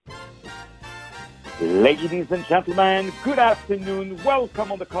Ladies and gentlemen, good afternoon.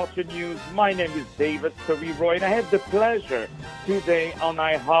 Welcome on the Culture News. My name is David Serero, and I have the pleasure today on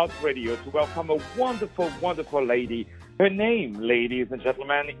iHeartRadio to welcome a wonderful, wonderful lady. Her name, ladies and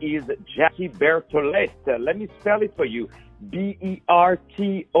gentlemen, is Jackie Bertolette. Let me spell it for you. Bertolette.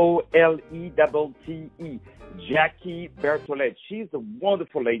 Jackie Bertolette. She's a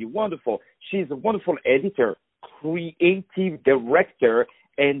wonderful lady, wonderful. She's a wonderful editor, creative director,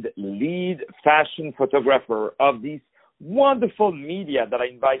 and lead fashion photographer of this wonderful media that I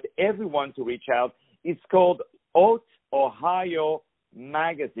invite everyone to reach out. It's called Haute Ohio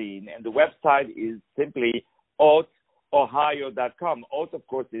Magazine, and the website is simply hauteohio.com. Haute, of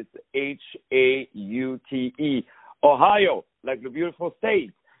course, is Haute. Ohio, like the beautiful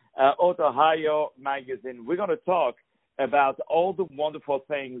state. Haute Ohio Magazine. We're going to talk about all the wonderful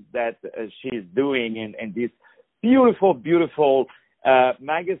things that she's doing in this beautiful, beautiful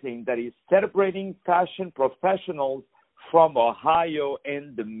magazine that is celebrating fashion professionals from Ohio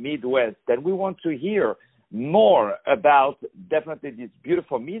and the Midwest. And we want to hear more about definitely this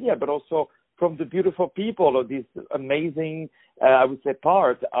beautiful media, but also from the beautiful people of this amazing, I would say,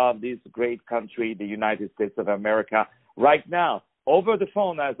 part of this great country, the United States of America. Right now, over the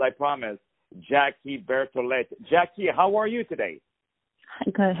phone, as I promised, Jackie Bertolette. Jackie, how are you today?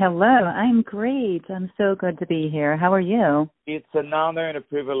 Good. Hello. I'm great. I'm so good to be here. How are you? It's an honor and a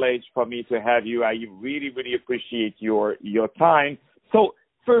privilege for me to have you. I really, really appreciate your time. So,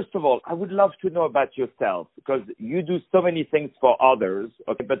 first of all, I would love to know about yourself because you do so many things for others,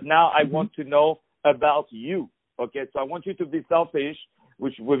 okay? But now I want to know about you, okay? So I want you to be selfish,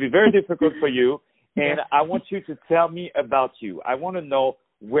 which will be very difficult for you, and I want you to tell me about you. I want to know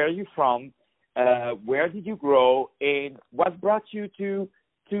where you're from, where did you grow, and what brought you to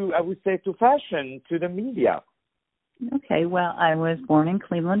I would say, to fashion, to the media? Okay, well, I was born in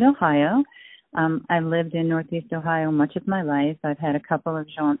Cleveland, Ohio. I lived in Northeast Ohio much of my life. I've had a couple of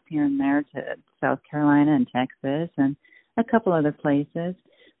jaunts here and there to South Carolina and Texas and a couple other places.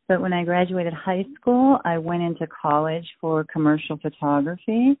 But when I graduated high school, I went into college for commercial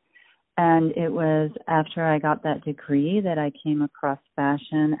photography. And it was after I got that degree that I came across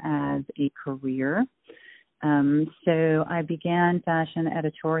fashion as a career. So I began fashion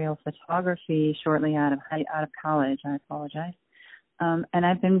editorial photography shortly out of college. I apologize. And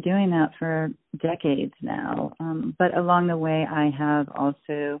I've been doing that for decades now. But along the way, I have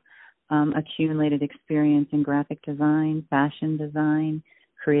also accumulated experience in graphic design, fashion design,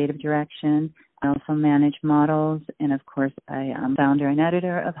 creative direction. I also manage models, and of course, I am founder and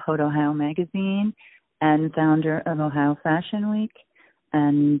editor of Haute Ohio Magazine and founder of Ohio Fashion Week.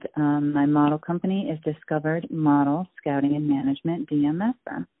 And my model company is Discovered Model Scouting and Management, DMS.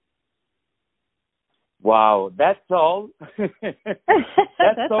 Wow, that's all?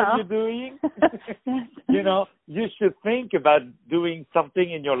 that's all you're doing? You know, you should think about doing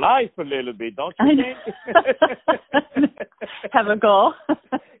something in your life a little bit, don't you think? Have a goal.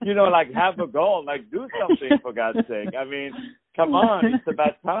 You know, like have a goal, like do something for God's sake. I mean, come on, it's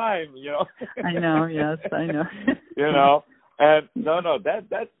about time, you know. I know, yes, I know. You know, no,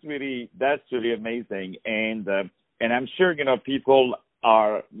 that's really amazing, and I'm sure people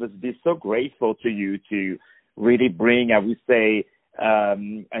must be so grateful to you to really bring, I would say,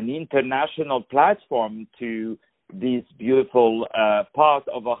 an international platform to this beautiful part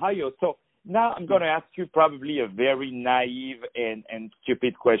of Ohio. So now I'm going to ask you probably a very naive and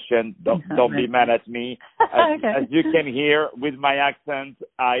stupid question. Don't be mad at me. As you can hear with my accent,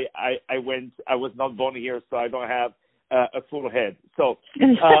 I was not born here, so I don't have a full head. So,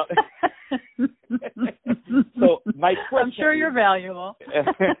 so my question. I'm sure you're valuable.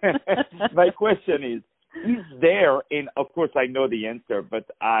 My question is there, and of course I know the answer, but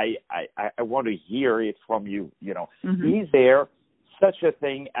I want to hear it from you. You know, is there such a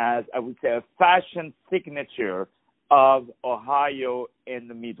thing as, I would say, a fashion signature of Ohio and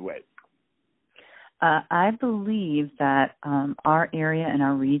the Midwest? I believe that our area and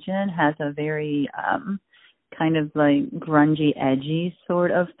our region has a very kind of like grungy, edgy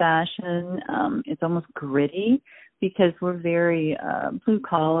sort of fashion. It's almost gritty because we're very blue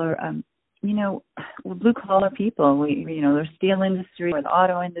collar, we're blue collar people. We, the steel industry or the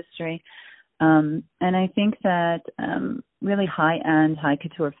auto industry. And I think that really high-end, high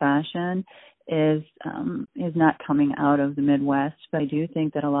couture fashion is not coming out of the Midwest, but I do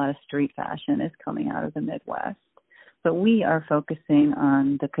think that a lot of street fashion is coming out of the Midwest. But we are focusing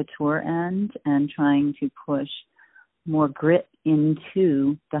on the couture end and trying to push more grit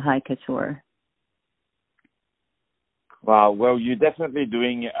into the high couture. Wow. Well, you're definitely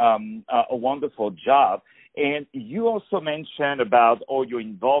doing a wonderful job. And you also mentioned about all your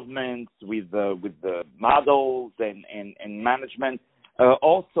involvements with the models and management.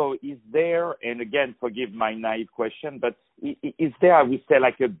 Also, is there, and again, forgive my naive question, but is there, I would say,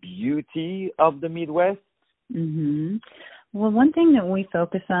 like a beauty of the Midwest? Mm-hmm. Well, one thing that we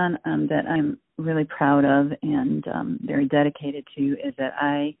focus on that I'm really proud of and very dedicated to is that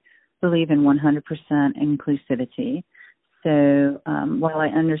I believe in 100% inclusivity. So while I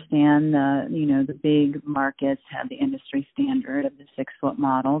understand the big markets have the industry standard of the 6-foot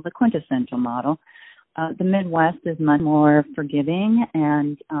model, the quintessential model, the Midwest is much more forgiving,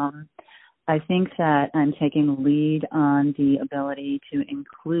 and I think that I'm taking the lead on the ability to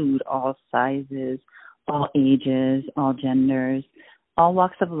include all sizes, all ages, all genders, all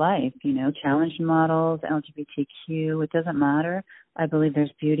walks of life, challenged models, LGBTQ, it doesn't matter. I believe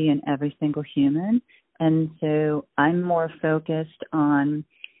there's beauty in every single human. And so I'm more focused on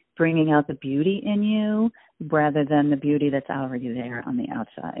bringing out the beauty in you rather than the beauty that's already there on the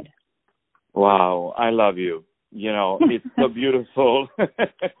outside. Wow, I love you. It's so beautiful.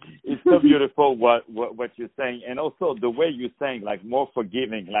 It's so beautiful what you're saying. And also the way you're saying, like, more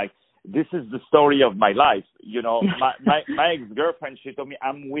forgiving, like, this is the story of my life. My ex-girlfriend, she told me,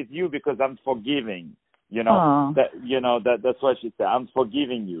 I'm with you because I'm forgiving. That's what she said. I'm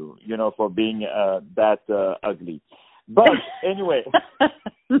forgiving you, for being that ugly. But anyway,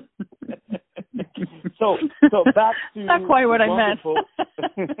 so back to not quite what wonderful. I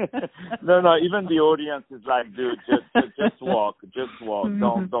meant. No, even the audience is like, dude, just walk.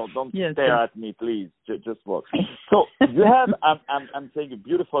 Mm-hmm. Don't stare at me, please. Just walk. So you have, I'm saying, a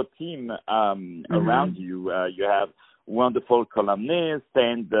beautiful team around you. You have wonderful columnists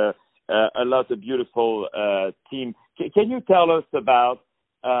and a lot of beautiful team. Can you tell us about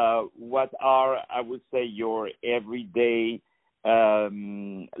what are, I would say, your everyday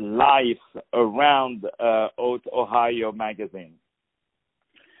life around Haute Ohio Magazine?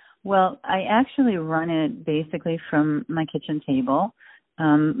 Well, I actually run it basically from my kitchen table.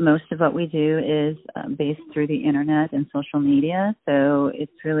 Most of what we do is based through the internet and social media, so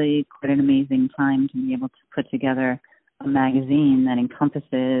it's really quite an amazing time to be able to put together a magazine that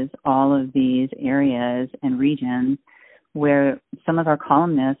encompasses all of these areas and regions where some of our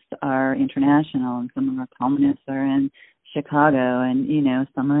columnists are international and some of our columnists are in Chicago and,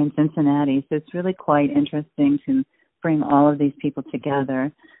 some are in Cincinnati. So it's really quite interesting to bring all of these people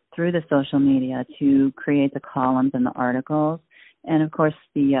together through the social media to create the columns and the articles. And, of course,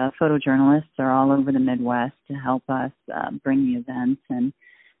 the photojournalists are all over the Midwest to help us bring the events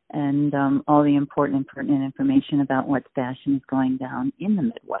and all the important and pertinent information about what fashion is going down in the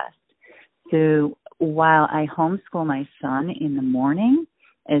Midwest. So while I homeschool my son in the morning,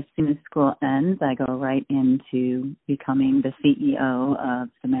 as soon as school ends, I go right into becoming the CEO of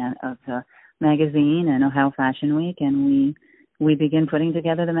the magazine and Ohio Fashion Week, and we begin putting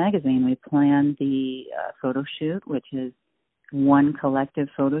together the magazine. We plan the photo shoot, which is one collective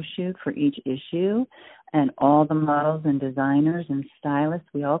photo shoot for each issue, and all the models and designers and stylists,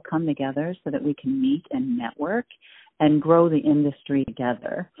 we all come together so that we can meet and network and grow the industry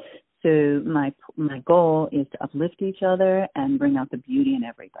together. So my goal is to uplift each other and bring out the beauty in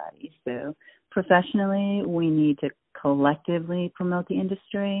everybody. So professionally, we need to collectively promote the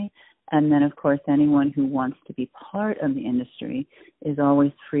industry. And then, of course, anyone who wants to be part of the industry is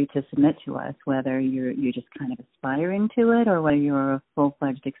always free to submit to us, whether you're just kind of aspiring to it or whether you're a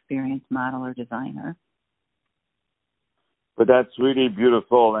full-fledged experienced model or designer. But that's really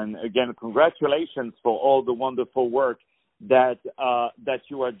beautiful. And again, congratulations for all the wonderful work that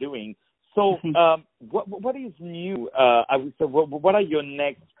you are doing. So what is new? I would say, what are your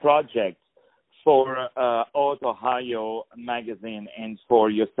next projects for Haute Ohio Magazine and for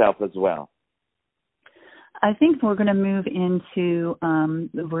yourself as well? I think we're going to move into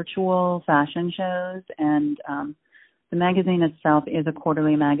the virtual fashion shows, and the magazine itself is a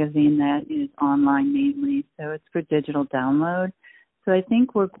quarterly magazine that is online mainly, so it's for digital download. So I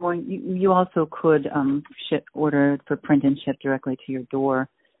think we're going, you also could order for print and ship directly to your door.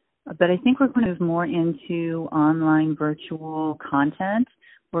 But I think we're going to move more into online virtual content.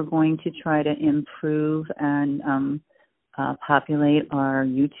 We're going to try to improve and populate our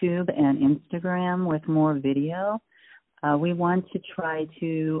YouTube and Instagram with more video. We want to try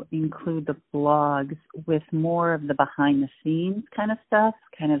to include the blogs with more of the behind-the-scenes kind of stuff,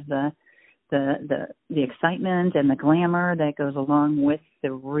 kind of the excitement and the glamour that goes along with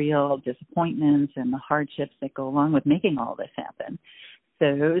the real disappointments and the hardships that go along with making all this happen.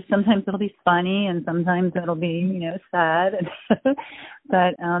 So sometimes it'll be funny and sometimes it'll be, sad.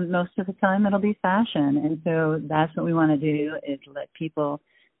 But most of the time it'll be fashion. And so that's what we want to do, is let people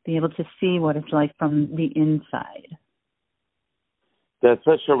be able to see what it's like from the inside. That's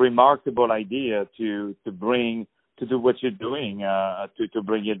such a remarkable idea to do what you're doing, to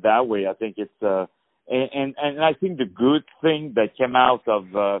bring it that way. I think it's and I think the good thing that came out of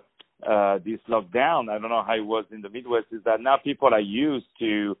this lockdown, I don't know how it was in the Midwest, is that now people are used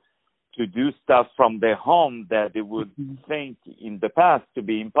to do stuff from their home that they would think in the past to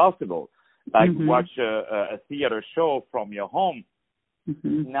be impossible, like watch a theater show from your home.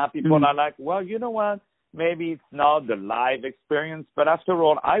 Now people are like, well, you know what? Maybe it's not the live experience, but after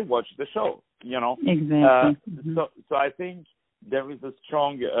all, I watched the show, you know. Exactly. So I think there is a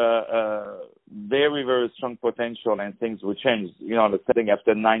strong, very, very strong potential, and things will change. You know, the setting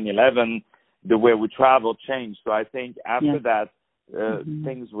after 9/11, the way we travel changed. So I think after that,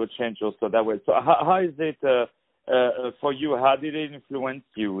 things will change also that way. So how is it for you? How did it influence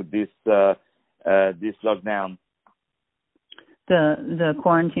you, this lockdown? The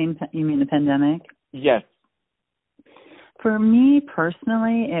quarantine, you mean the pandemic? Yes. For me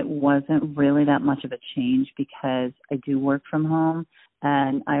personally, it wasn't really that much of a change because I do work from home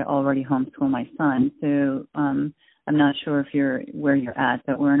and I already homeschool my son. So I'm not sure if where you're at,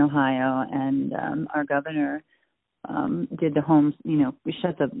 but we're in Ohio, and our governor did the homes, we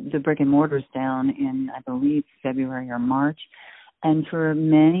shut the brick and mortars down in, I believe, February or March. And for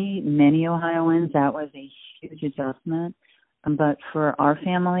many, many Ohioans, that was a huge adjustment. But for our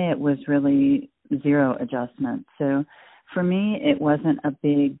family, it was really zero adjustment. So for me, it wasn't a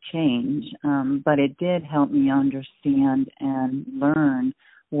big change, but it did help me understand and learn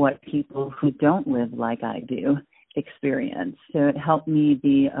what people who don't live like I do experience. So it helped me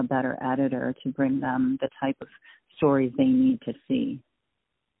be a better editor to bring them the type of stories they need to see.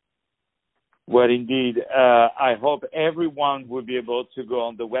 Well, indeed. I hope everyone will be able to go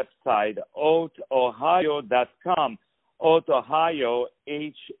on the website, hauteohio.com. Haute Ohio,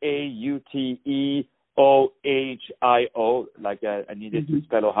 HAUTEOHIO, like I needed to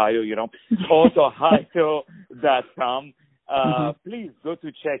spell Ohio, hauteohio.com. Please go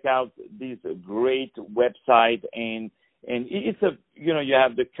to check out this great website, and it's you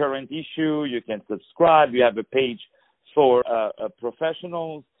have the current issue, you can subscribe, you have a page for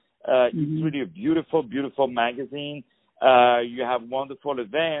professionals. It's really a beautiful, beautiful magazine. You have wonderful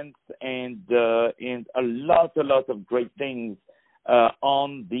events and a lot of great things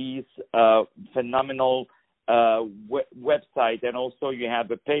on this phenomenal website. And also you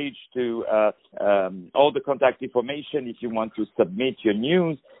have a page to all the contact information if you want to submit your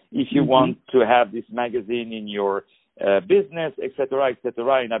news, if you want to have this magazine in your business, et cetera,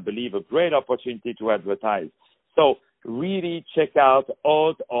 and I believe a great opportunity to advertise. So really check out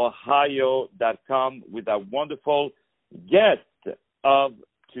hauteohio.com with a wonderful guest of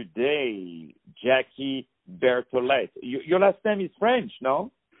today, Jackie Bertolette. Your last name is French, no?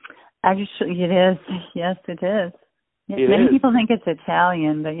 Actually, it is. Yes, it is. Many people think it's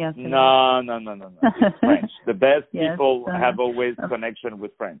Italian, but yes, it is. No. It's French. The best people have always connection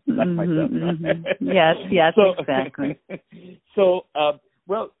with French. Like myself. Yes, exactly. So,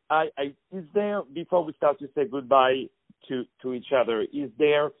 well, is there, before we start to say goodbye to each other, is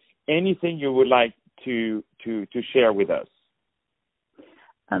there anything you would like to share with us?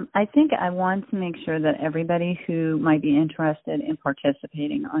 I think I want to make sure that everybody who might be interested in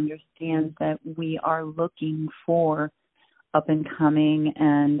participating understands that we are looking for up and coming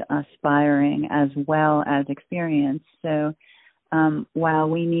and aspiring as well as experienced. So while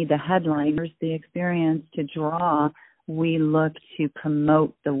we need the headliners, the experience to draw, we look to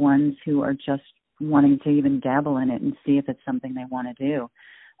promote the ones who are just wanting to even dabble in it and see if it's something they want to do.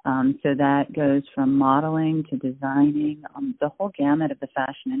 So that goes from modeling to designing, the whole gamut of the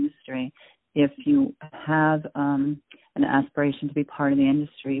fashion industry. If you have an aspiration to be part of the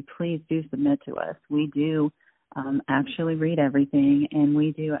industry, please do submit to us. We do actually read everything, and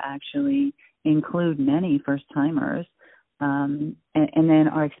we do actually include many first-timers. And then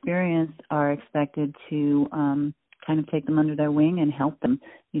our experienced are expected to kind of take them under their wing and help them,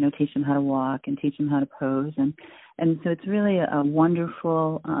 teach them how to walk and teach them how to pose. And so it's really a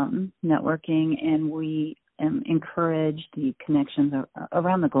wonderful networking, and we encourage the connections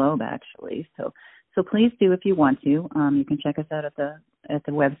around the globe, actually. So please do if you want to. You can check us out at the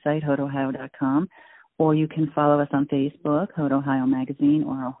website, hauteohio.com, or you can follow us on Facebook, Haute Ohio Magazine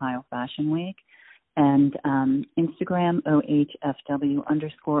or Ohio Fashion Week, and Instagram,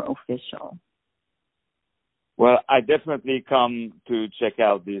 OHFW_official. Well, I definitely come to check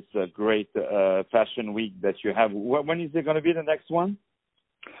out this great fashion week that you have. When is it going to be, the next one?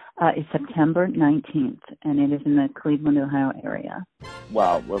 It's September 19th, and it is in the Cleveland, Ohio area.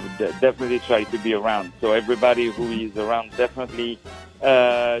 Wow. Well, definitely try to be around. So everybody who is around, definitely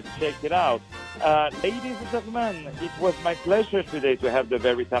check it out. Ladies and gentlemen, it was my pleasure today to have the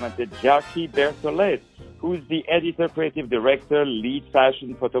very talented Jackie Bertolette, who is the editor, creative director, lead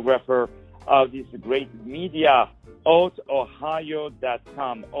fashion photographer of this great media,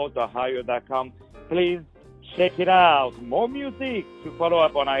 HauteOhio.com. HauteOhio.com. Please check it out. More music to follow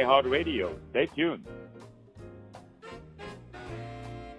up on iHeartRadio. Stay tuned.